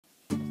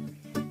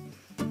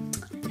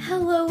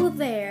Hello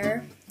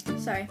there.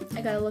 Sorry,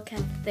 I gotta look at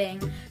the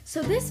thing.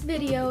 So this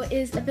video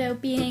is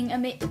about being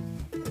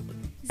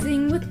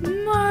amazing with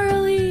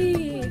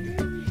Marley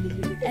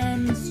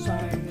and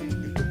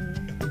Simon.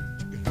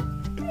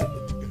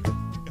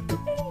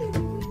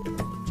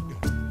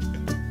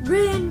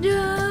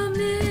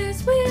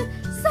 Randomness with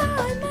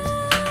Simon.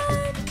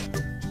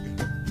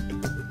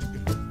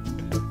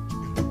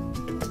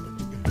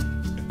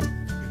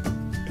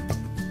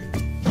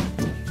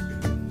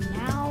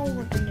 Now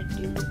we're gonna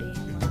do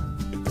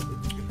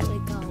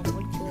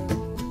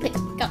pick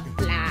up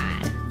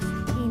lines.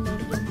 Hey, no,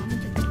 your mama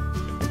just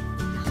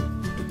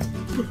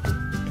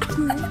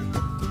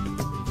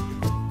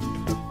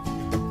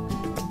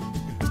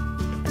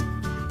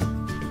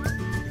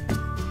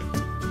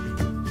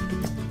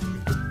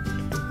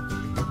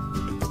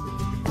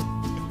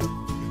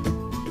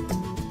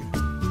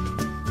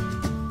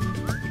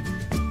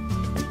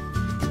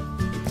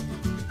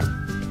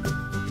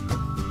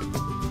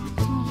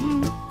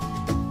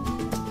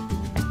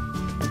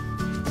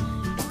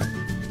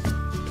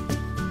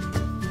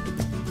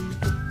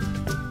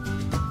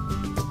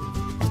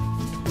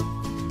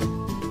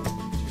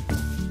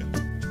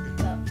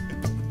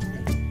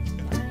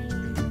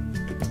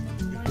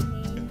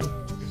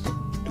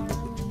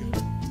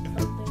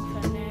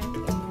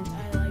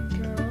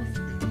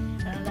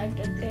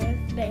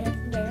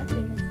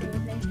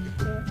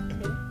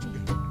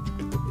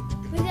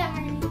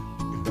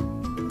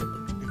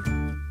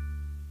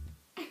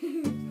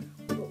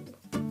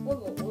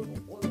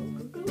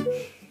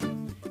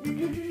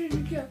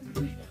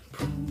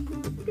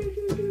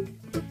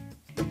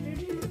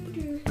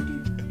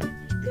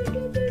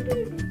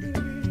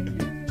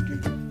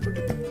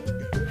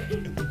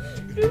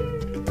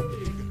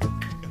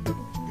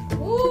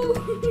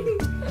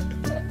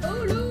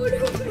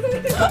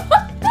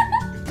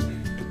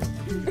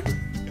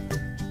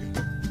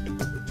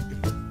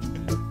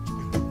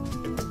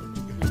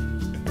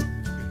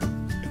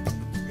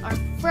Our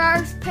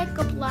first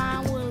pickup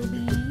line will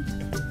be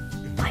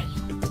bam,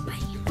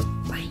 bam,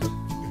 bam,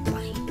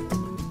 bam.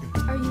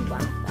 Are you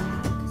Wi-Fi?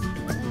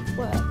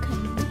 We're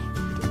connected.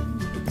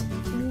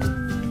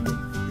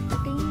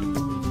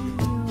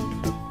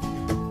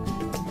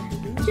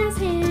 Just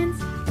hands.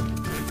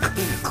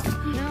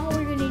 Now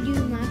we're gonna do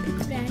my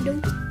pickup line.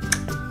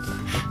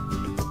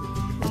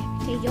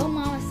 Okay, your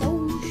mama's so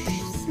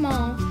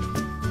small.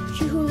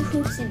 She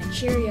hoops in a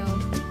Cheerio.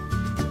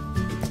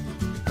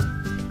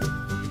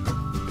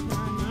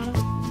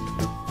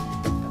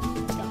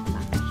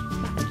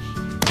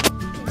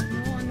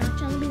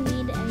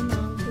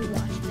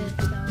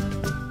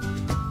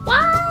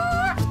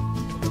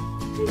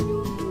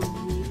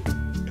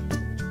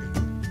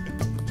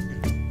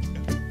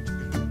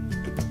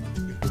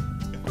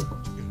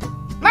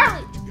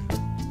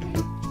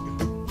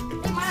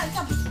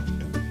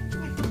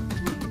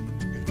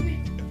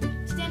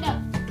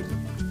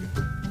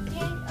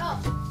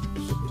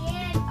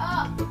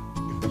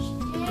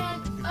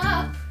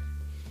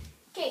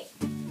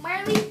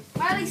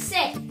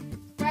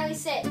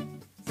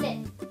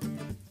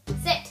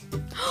 Sit.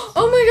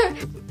 Oh my god.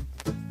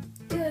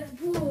 Good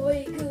boy.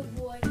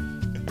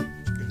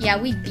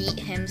 Yeah, we beat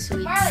him, so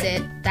he'd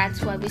sit.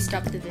 That's why we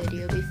stopped the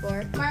video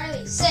before.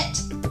 Marley,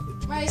 sit.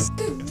 Marley,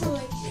 good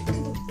boy.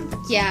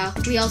 Yeah,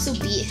 we also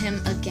beat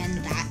him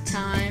again that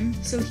time,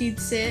 so he'd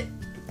sit.